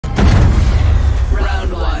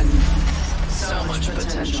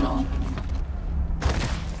professional.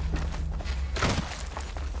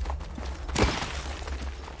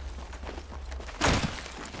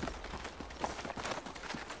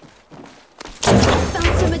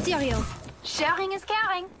 Found some material. Sharing is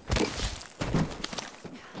caring.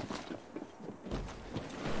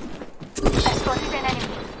 I spotted an enemy.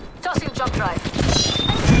 Tossing jump drive.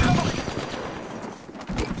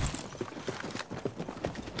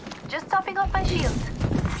 Just topping off my shields.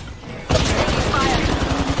 Taking fire.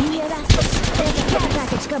 You hear that? There's a care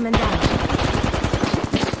package coming down.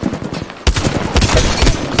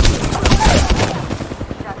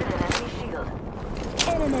 Shattered an enemy shield.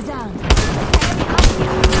 Enemy down.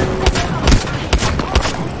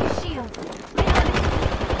 Enemy shield.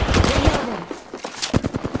 Reloading.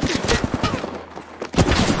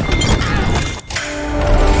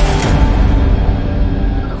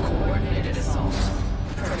 A coordinated assault.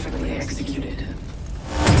 Perfectly executed.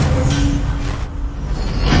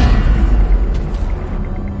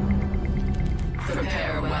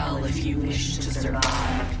 Prepare well if you wish to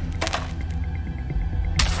survive.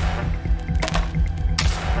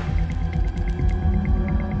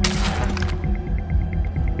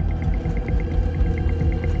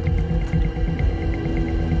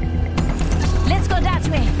 Let's go that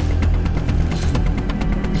way.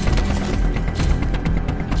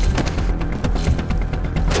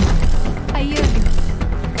 I hear you.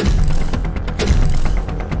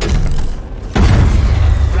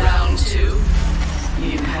 Round 2.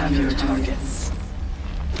 You have your targets.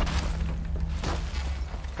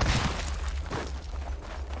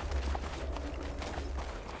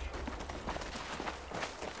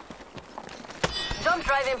 Jump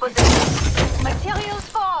drive in position. Materials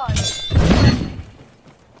fall.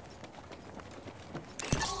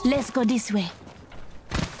 Let's go this way.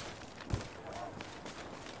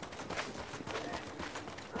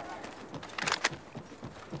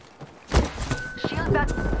 Shield back.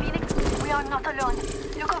 Phoenix, we are not alone.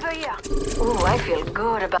 Look over here. Ooh, I feel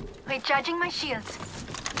good about recharging my shields.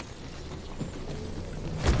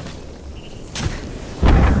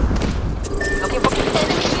 Looking for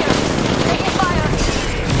enemy here. Taking fire.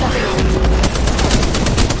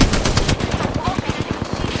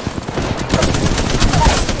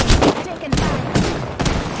 Taking fire.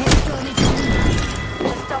 Let's go this way.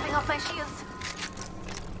 Just topping off my shields.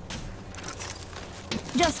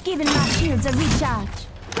 Just giving my shields a recharge.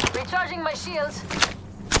 Recharging my shields.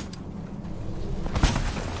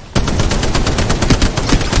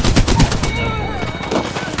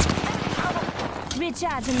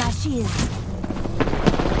 Recharging my shields.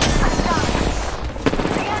 I'm down.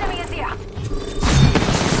 The enemy is here.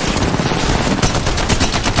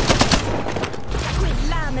 Quit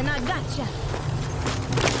lambing, I gotcha.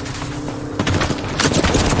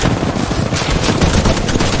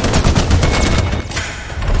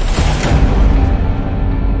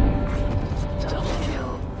 Double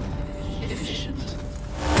kill. Efficient.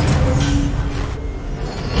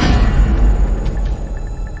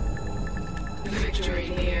 Victory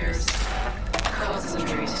nears.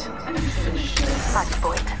 Concentrate and finish this. Match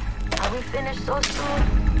point. Are we finished so soon?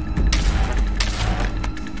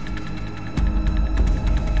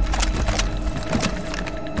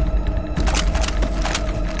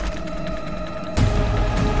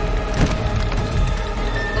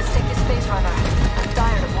 Let's take this space runner. I'm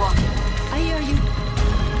tired of walking. I hear you.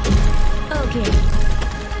 Okay.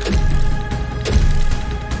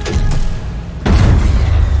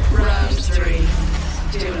 Round 3.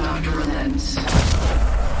 Do not relent.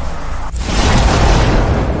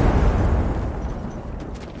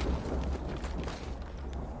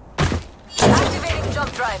 Activating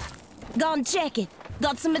jump drive. Go and check it.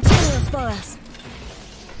 Got some materials for us.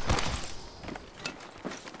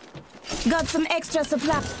 Got some extra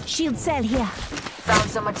supply. Shield cell here. Found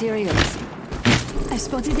some materials. I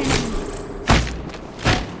spotted an enemy.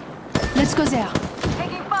 Let's go there.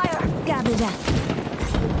 Taking fire. Copy that.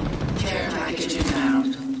 Care package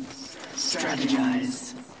inbound.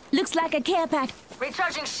 Strategize. Looks like a care pack.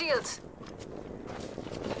 Recharging shields.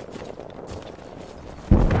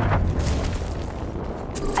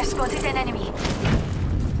 I spotted an enemy.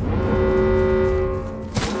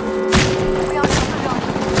 We are not alone.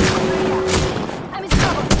 Over here. I'm in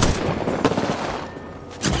trouble.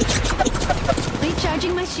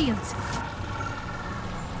 Recharging my shields.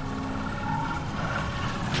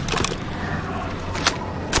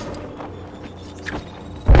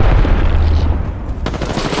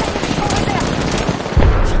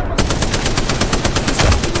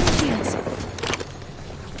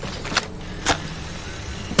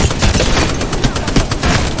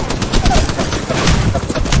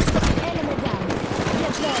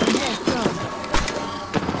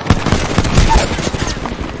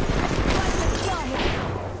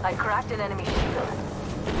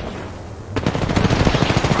 shield.